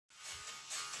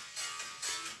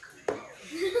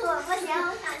我不行。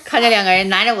看着两个人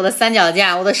拿着我的三脚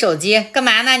架，我的手机，干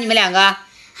嘛呢？你们两个？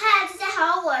嗨，大家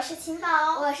好，我是晴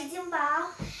宝，我是金宝。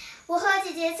我和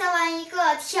姐姐在玩一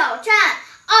个挑战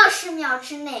，20秒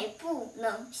之内不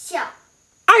能笑。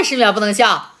20秒不能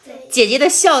笑。对。姐姐的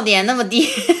笑点那么低，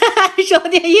说不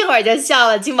定一会儿就笑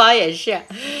了。金宝也是，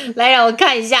来让我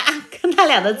看一下，看他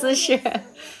俩的姿势。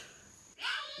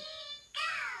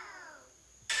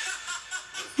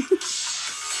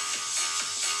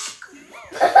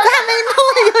还没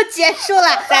弄就结束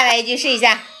了，再来一句试一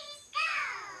下。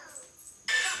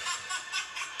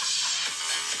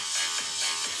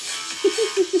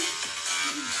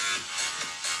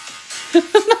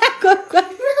卖乖乖，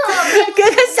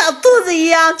跟个小兔子一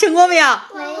样，成功没有？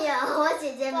没有，我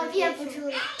姐姐我憋不住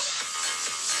了。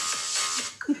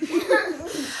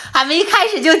还没开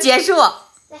始就结束。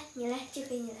来，你来，这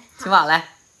回你来。晴宝来。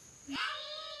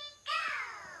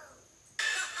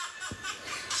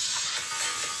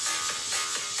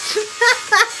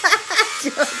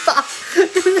晴宝跟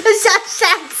个像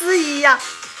傻子一样。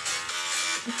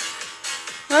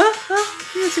那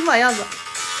个晴宝样子。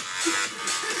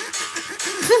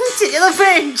姐姐的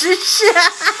分忍之势。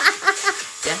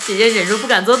姐姐忍住不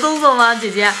敢做动作吗？姐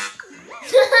姐。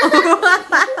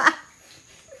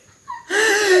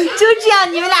就这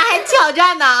样，你们俩还挑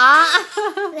战呢啊！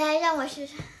来，让我试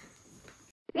试。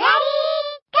Ready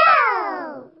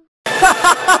go！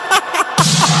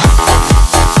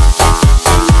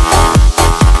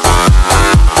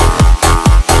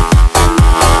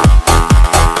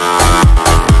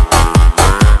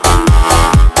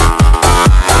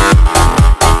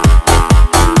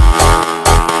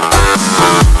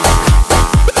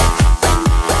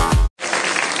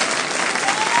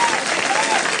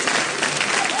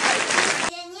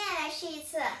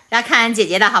 来看看姐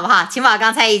姐的好不好？晴宝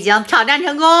刚才已经挑战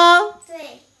成功。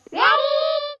对 ，Ready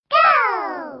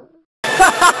go！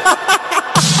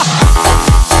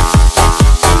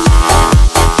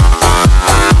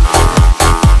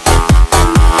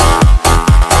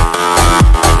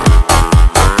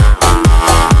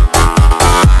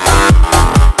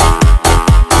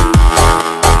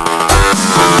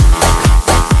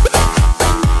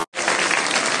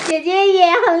 姐姐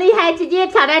也很厉害，姐姐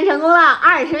挑战成功了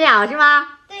，20秒是吗？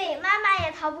对，妈妈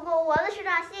也逃不过我的手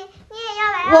掌心，你也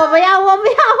要来啊！我不要，我不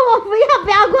要，我不要，不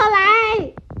要过来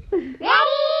 ！Ready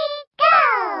go！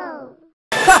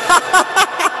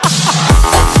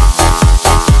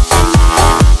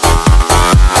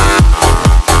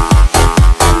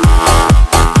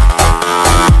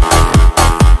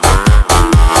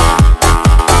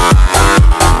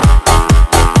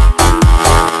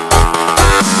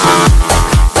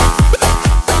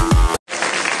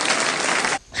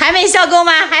 还没笑够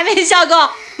吗？还没笑够。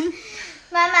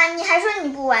妈妈，你还说你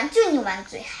不玩，就你玩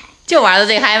最嗨。就玩的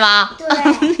最嗨吗？对。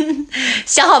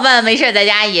小伙伴们没事在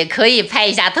家也可以拍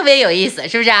一下，特别有意思，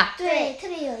是不是？对，特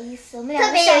别有意思。我们两个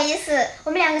特别有意思，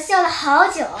我们两个笑了好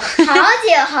久，好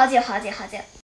久，好久，好久，好久。